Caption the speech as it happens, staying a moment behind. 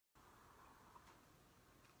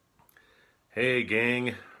Hey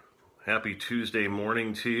gang, happy Tuesday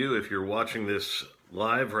morning to you if you're watching this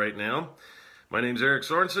live right now. My name's Erick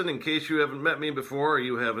Sorensen. In case you haven't met me before or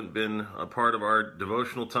you haven't been a part of our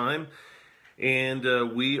devotional time,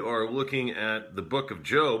 and we are looking at the book of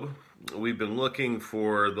Job. We've been looking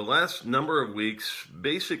for the last number of weeks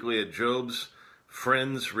basically at Job's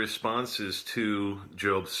friends' responses to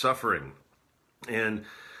Job's suffering. And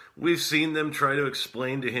we've seen them try to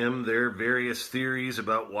explain to him their various theories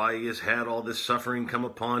about why he has had all this suffering come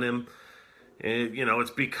upon him. And,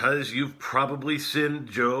 it's because you've probably sinned.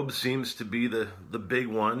 Job seems to be the big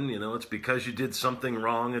one. It's because you did something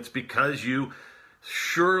wrong. It's because you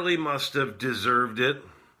surely must have deserved it.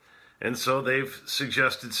 And so they've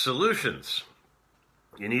suggested solutions.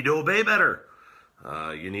 You need to obey better.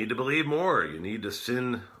 You need to believe more. You need to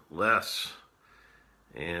sin less.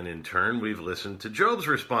 And in turn, we've listened to Job's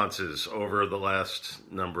responses over the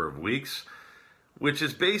last number of weeks, which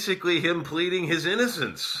is basically him pleading his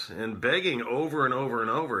innocence and begging over and over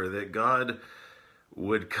and over that God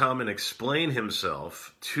would come and explain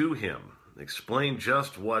himself to him, explain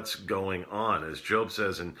just what's going on. As Job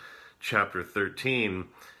says in chapter 13,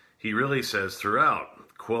 he really says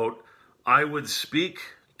throughout, quote, "I would speak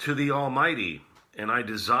to the Almighty, and I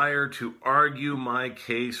desire to argue my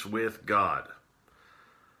case with God."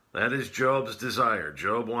 That is Job's desire.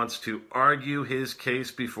 Job wants to argue his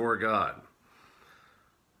case before God.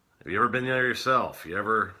 Have you ever been there yourself? You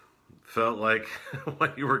ever felt like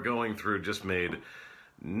what you were going through just made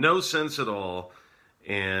no sense at all?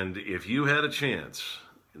 And if you had a chance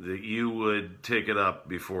that you would take it up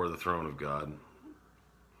before the throne of God?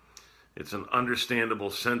 It's an understandable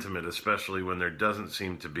sentiment, especially when there doesn't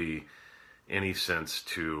seem to be any sense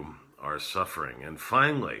to our suffering. And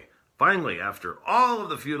finally, after all of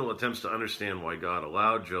the futile attempts to understand why God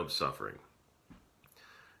allowed Job's suffering,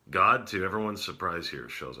 God, to everyone's surprise here,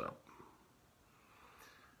 shows up.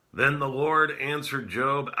 Then the Lord answered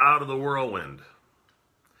Job out of the whirlwind.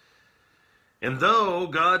 And though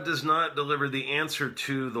God does not deliver the answer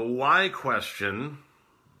to the why question,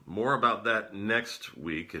 more about that next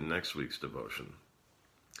week in next week's devotion,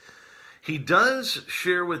 he does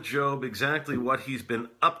share with Job exactly what he's been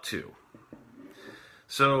up to.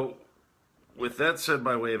 So, with that said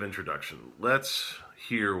by way of introduction, let's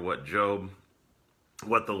hear what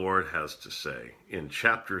the Lord has to say in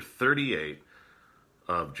chapter 38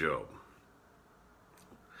 of Job.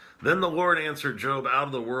 Then the Lord answered Job out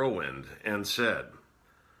of the whirlwind and said,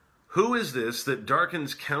 "Who is this that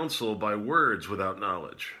darkens counsel by words without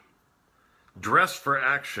knowledge? Dress for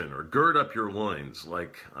action or gird up your loins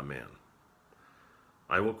like a man.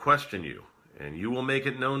 I will question you, and you will make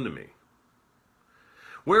it known to me.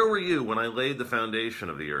 Where were you when I laid the foundation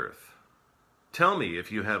of the earth? Tell me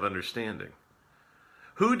if you have understanding.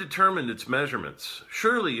 Who determined its measurements?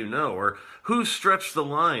 Surely you know. Or who stretched the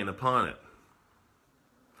line upon it?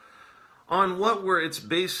 On what were its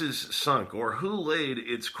bases sunk? Or who laid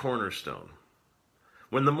its cornerstone?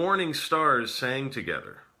 When the morning stars sang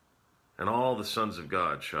together, and all the sons of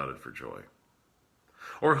God shouted for joy.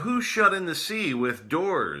 Or who shut in the sea with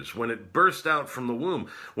doors when it burst out from the womb,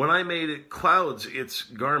 when I made it clouds its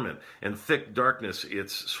garment, and thick darkness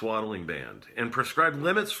its swaddling band, and prescribed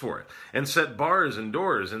limits for it, and set bars and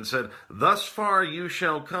doors, and said, Thus far you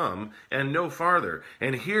shall come, and no farther,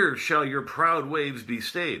 and here shall your proud waves be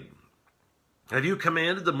stayed? Have you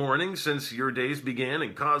commanded the morning since your days began,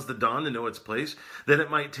 and caused the dawn to know its place, that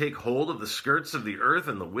it might take hold of the skirts of the earth,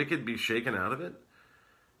 and the wicked be shaken out of it?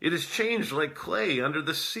 It is changed like clay under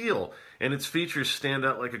the seal, and its features stand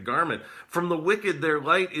out like a garment. From the wicked their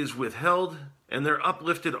light is withheld, and their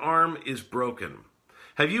uplifted arm is broken.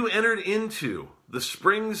 Have you entered into the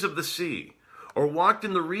springs of the sea, or walked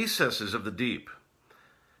in the recesses of the deep?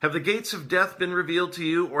 Have the gates of death been revealed to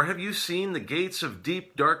you, or have you seen the gates of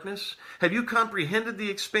deep darkness? Have you comprehended the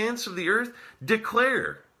expanse of the earth?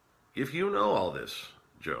 Declare, if you know all this,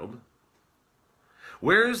 Job.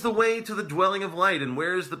 Where is the way to the dwelling of light, and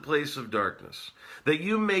where is the place of darkness? That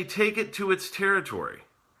you may take it to its territory,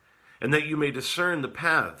 and that you may discern the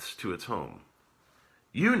paths to its home.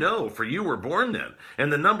 You know, for you were born then,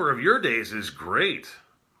 and the number of your days is great.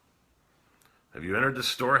 Have you entered the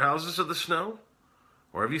storehouses of the snow?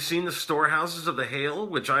 Or have you seen the storehouses of the hail,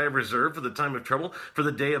 which I have reserved for the time of trouble, for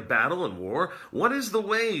the day of battle and war? What is the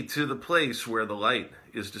way to the place where the light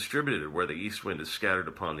is distributed, where the east wind is scattered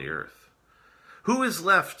upon the earth? Who has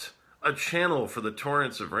left a channel for the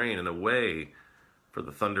torrents of rain, and a way for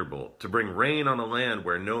the thunderbolt, to bring rain on a land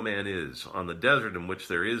where no man is, on the desert in which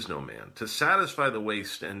there is no man, to satisfy the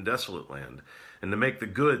waste and desolate land, and to make the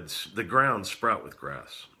ground sprout with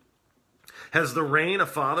grass? Has the rain a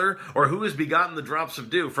father, or who has begotten the drops of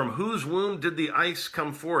dew? From whose womb did the ice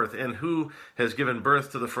come forth, and who has given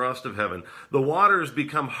birth to the frost of heaven? The waters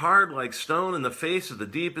become hard like stone, and the face of the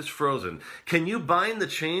deep is frozen. Can you bind the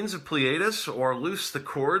chains of Pleiades, or loose the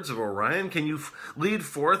cords of Orion? Can you lead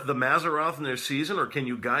forth the Mazzaroth in their season, or can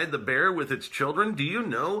you guide the bear with its children? Do you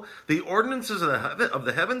know the ordinances of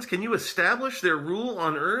the heavens? Can you establish their rule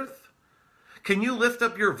on earth? Can you lift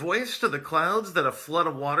up your voice to the clouds that a flood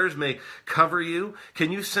of waters may cover you?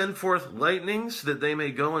 Can you send forth lightnings that they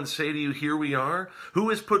may go and say to you, here we are? Who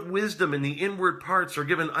has put wisdom in the inward parts or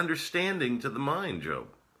given understanding to the mind, Job?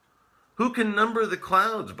 Who can number the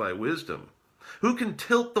clouds by wisdom? Who can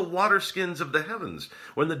tilt the waterskins of the heavens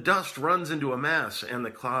when the dust runs into a mass and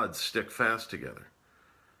the clouds stick fast together?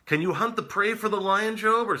 Can you hunt the prey for the lion,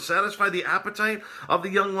 Job, or satisfy the appetite of the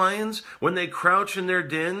young lions when they crouch in their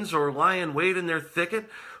dens or lie in wait in their thicket?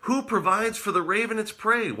 Who provides for the raven its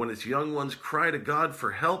prey when its young ones cry to God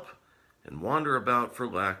for help and wander about for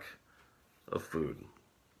lack of food?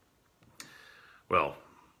 Well,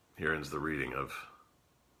 here ends the reading of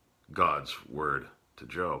God's word to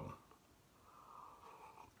Job.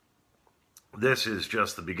 This is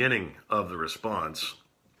just the beginning of the response.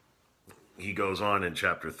 He goes on in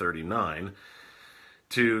chapter 39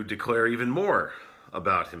 to declare even more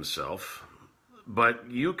about himself. But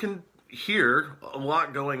you can hear a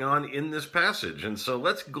lot going on in this passage. And so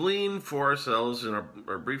let's glean for ourselves in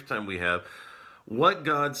our brief time we have what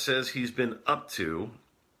God says he's been up to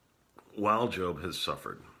while Job has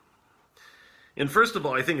suffered. And first of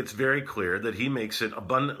all, I think it's very clear that he makes it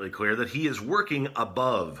abundantly clear that he is working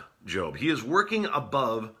above Job. He is working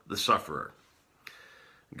above the sufferer.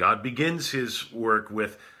 God begins his work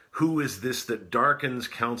with, who is this that darkens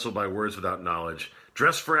counsel by words without knowledge?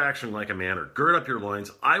 Dress for action like a man, or gird up your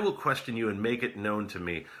loins. I will question you and make it known to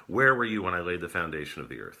me. Where were you when I laid the foundation of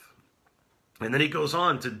the earth? And then he goes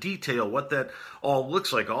on to detail what that all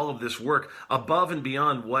looks like, all of this work above and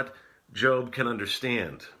beyond what Job can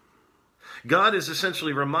understand. God is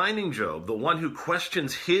essentially reminding Job, the one who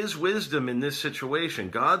questions his wisdom in this situation,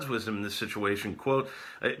 God's wisdom in this situation, quote,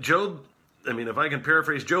 Job, if I can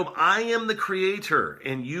paraphrase Job, I am the creator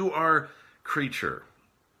and you are creature.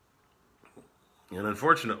 And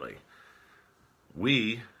unfortunately,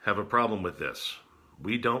 we have a problem with this.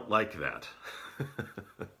 We don't like that.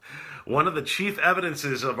 One of the chief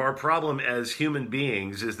evidences of our problem as human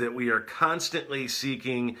beings is that we are constantly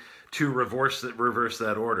seeking to reverse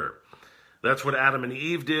that order. That's what Adam and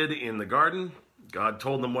Eve did in the garden. God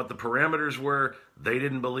told them what the parameters were. They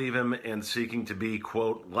didn't believe him, and seeking to be,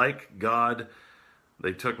 quote, like God,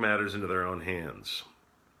 they took matters into their own hands.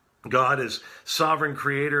 God, as sovereign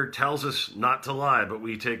creator, tells us not to lie, but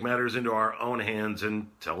we take matters into our own hands and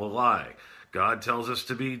tell a lie. God tells us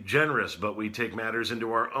to be generous, but we take matters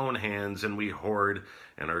into our own hands and we hoard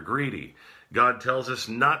and are greedy. God tells us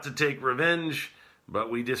not to take revenge,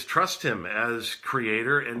 but we distrust him as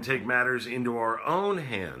creator and take matters into our own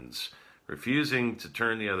hands, refusing to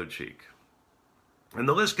turn the other cheek. And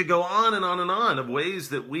the list could go on and on and on of ways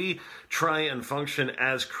that we try and function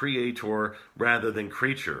as creator rather than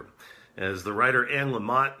creature. As the writer Anne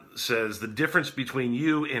Lamott says, the difference between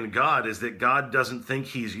you and God is that God doesn't think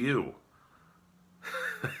he's you.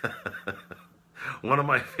 One of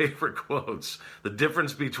my favorite quotes. The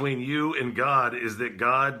difference between you and God is that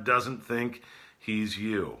God doesn't think he's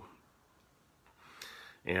you.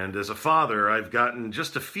 And as a father, I've gotten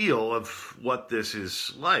just a feel of what this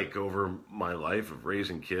is like over my life of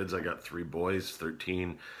raising kids. I got 3 boys,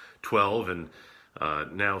 13, 12, and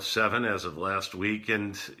now 7 as of last week.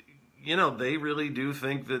 And, they really do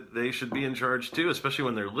think that they should be in charge too, especially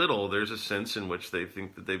when they're little. There's a sense in which they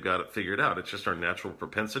think that they've got it figured out. It's just our natural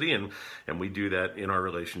propensity, and we do that in our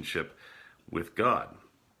relationship with God.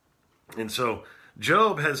 And so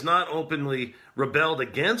Job has not openly rebelled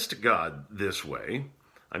against God this way.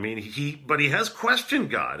 But he has questioned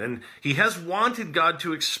God, and he has wanted God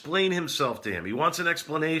to explain himself to him. He wants an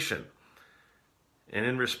explanation. And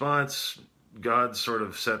in response, God sort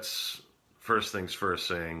of sets first things first,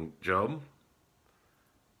 saying, Job,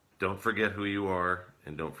 don't forget who you are,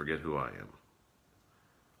 and don't forget who I am.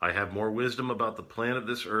 I have more wisdom about the plan of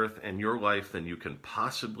this earth and your life than you can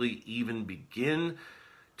possibly even begin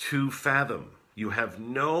to fathom. You have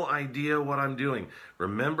no idea what I'm doing.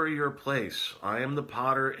 Remember your place. I am the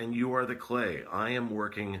potter and you are the clay. I am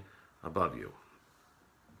working above you.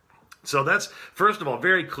 So that's, first of all,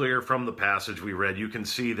 very clear from the passage we read. You can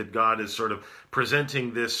see that God is sort of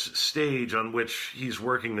presenting this stage on which he's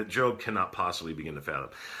working that Job cannot possibly begin to fathom.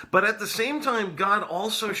 But at the same time, God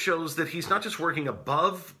also shows that he's not just working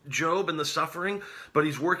above Job in the suffering, but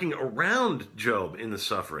he's working around Job in the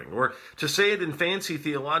suffering. Or to say it in fancy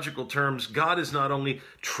theological terms, God is not only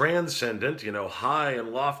transcendent, high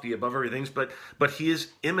and lofty above everything, but he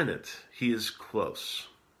is immanent. He is close.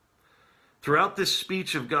 Throughout this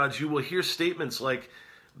speech of God's, you will hear statements like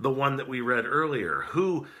the one that we read earlier.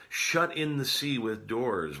 Who shut in the sea with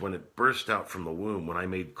doors when it burst out from the womb, when I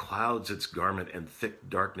made clouds its garment and thick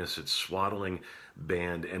darkness its swaddling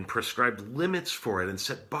band, and prescribed limits for it, and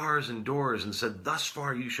set bars and doors, and said, thus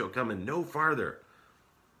far you shall come and no farther.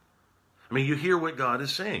 I mean, you hear what God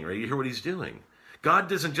is saying, right? You hear what he's doing. God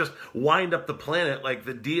doesn't just wind up the planet like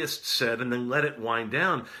the deists said and then let it wind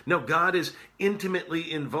down. No, God is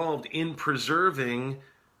intimately involved in preserving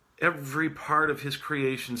every part of his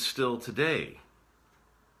creation still today.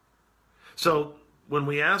 So when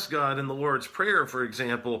we ask God in the Lord's Prayer, for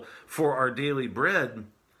example, for our daily bread,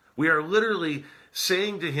 we are literally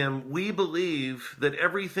saying to him, we believe that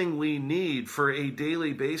everything we need for a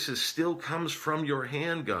daily basis still comes from your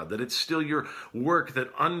hand, God, that it's still your work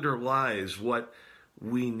that underlies what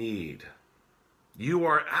we need. You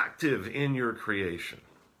are active in your creation.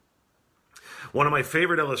 One of my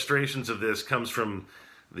favorite illustrations of this comes from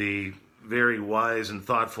the very wise and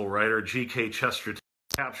thoughtful writer G.K. Chesterton.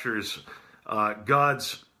 Captures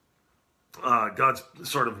God's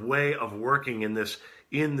sort of way of working in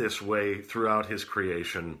this way throughout his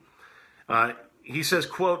creation. He says,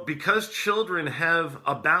 quote, because children have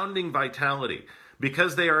abounding vitality,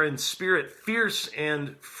 because they are in spirit fierce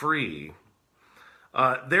and free,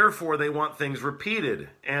 therefore, they want things repeated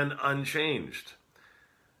and unchanged.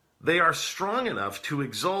 They are strong enough to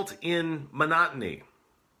exult in monotony.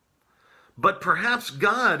 But perhaps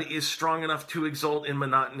God is strong enough to exult in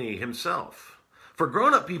monotony himself. For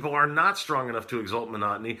grown-up people are not strong enough to exult in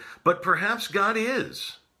monotony, but perhaps God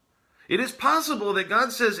is. It is possible that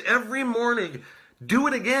God says every morning, do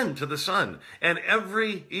it again to the sun, and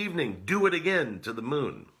every evening, do it again to the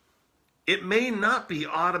moon. It may not be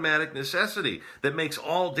automatic necessity that makes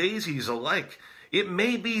all daisies alike. It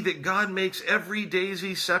may be that God makes every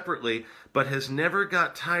daisy separately, but has never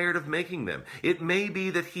got tired of making them. It may be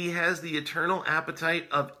that he has the eternal appetite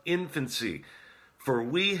of infancy, for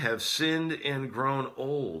we have sinned and grown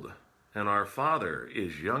old, and our Father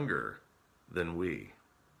is younger than we.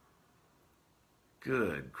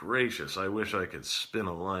 Good gracious, I wish I could spin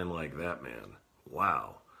a line like that, man.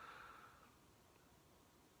 Wow.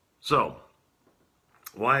 So,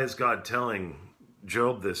 why is God telling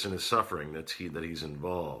Job this in his suffering, that he's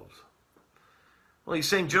involved? Well, he's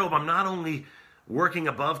saying, Job, I'm not only working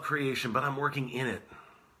above creation, but I'm working in it.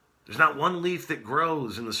 There's not one leaf that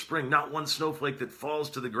grows in the spring, not one snowflake that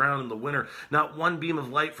falls to the ground in the winter, not one beam of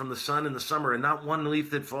light from the sun in the summer, and not one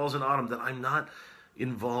leaf that falls in autumn that I'm not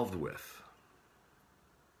involved with.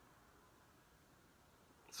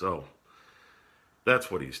 So,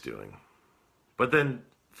 that's what he's doing. But then,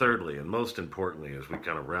 thirdly, and most importantly, as we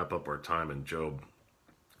kind of wrap up our time in Job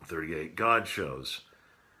 38, God shows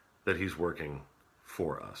that he's working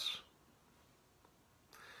for us.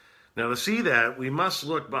 Now, to see that, we must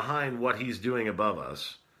look behind what he's doing above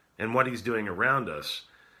us and what he's doing around us,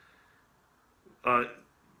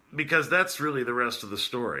 because that's really the rest of the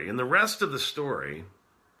story. In the rest of the story,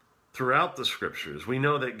 throughout the scriptures, we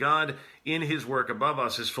know that God, in his work above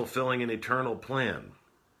us, is fulfilling an eternal plan.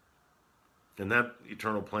 And that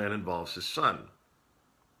eternal plan involves his Son.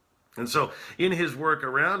 And so, in his work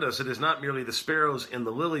around us, it is not merely the sparrows and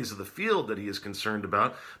the lilies of the field that he is concerned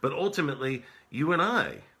about, but ultimately you and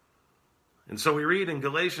I. And so we read in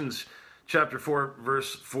Galatians chapter 4,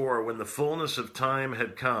 verse 4, when the fullness of time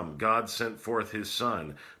had come, God sent forth his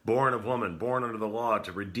Son, born of woman, born under the law,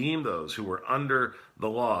 to redeem those who were under the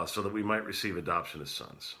law, so that we might receive adoption as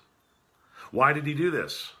sons. Why did he do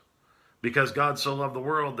this? Because God so loved the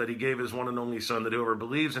world that he gave his one and only Son, that whoever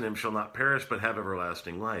believes in him shall not perish but have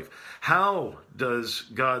everlasting life. How does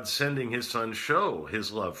God sending his Son show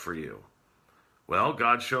his love for you? Well,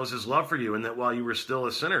 God shows his love for you in that while you were still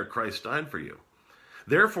a sinner, Christ died for you.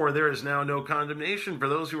 Therefore, there is now no condemnation for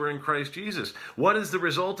those who are in Christ Jesus. What is the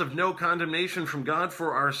result of no condemnation from God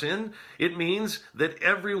for our sin? It means that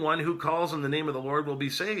everyone who calls on the name of the Lord will be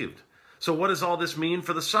saved. So what does all this mean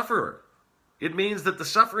for the sufferer? It means that the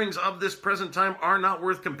sufferings of this present time are not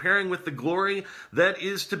worth comparing with the glory that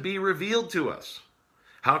is to be revealed to us.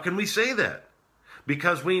 How can we say that?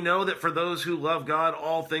 Because we know that for those who love God,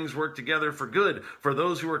 all things work together for good, for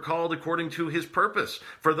those who are called according to his purpose.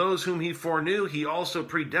 For those whom he foreknew, he also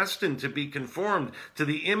predestined to be conformed to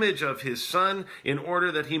the image of his Son, in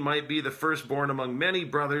order that he might be the firstborn among many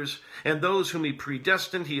brothers. And those whom he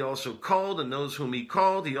predestined, he also called, and those whom he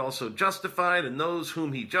called, he also justified, and those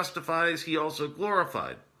whom he justifies, he also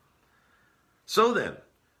glorified. So then,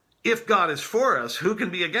 if God is for us, who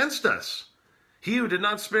can be against us? He who did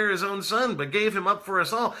not spare his own Son, but gave him up for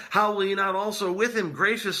us all, how will he not also with him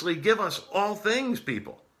graciously give us all things,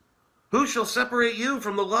 people? Who shall separate you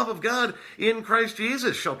from the love of God in Christ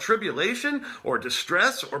Jesus? Shall tribulation, or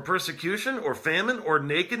distress, or persecution, or famine, or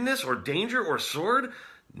nakedness, or danger, or sword?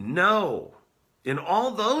 No. In all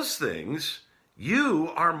those things,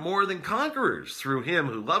 you are more than conquerors through him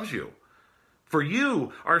who loves you. For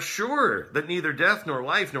you are sure that neither death, nor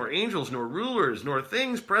life, nor angels, nor rulers, nor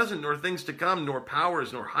things present, nor things to come, nor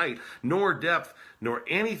powers, nor height, nor depth, nor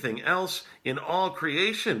anything else in all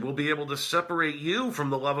creation will be able to separate you from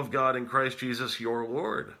the love of God in Christ Jesus your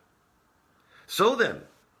Lord. So then,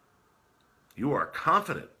 you are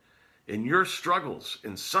confident in your struggles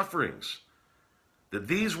and sufferings that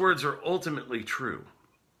these words are ultimately true.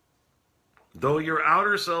 Though your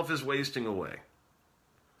outer self is wasting away,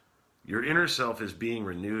 your inner self is being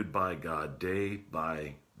renewed by God day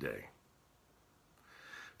by day.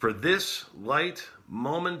 For this light,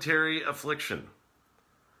 momentary affliction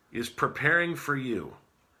is preparing for you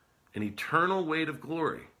an eternal weight of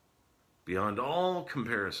glory beyond all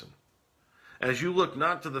comparison, as you look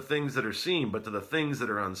not to the things that are seen, but to the things that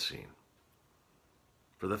are unseen.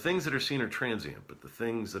 For the things that are seen are transient, but the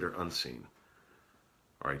things that are unseen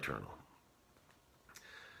are eternal.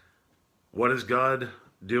 What is God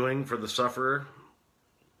doing for the sufferer?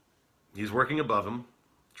 He's working above him,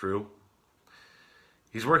 true.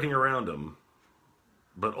 He's working around him,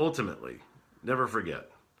 but ultimately, never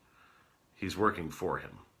forget, he's working for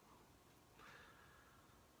him.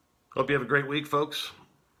 Hope you have a great week, folks.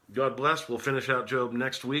 God bless. We'll finish out Job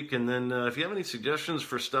next week, and then if you have any suggestions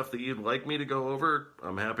for stuff that you'd like me to go over,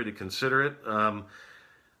 I'm happy to consider it.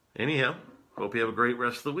 Anyhow, hope you have a great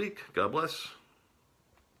rest of the week. God bless.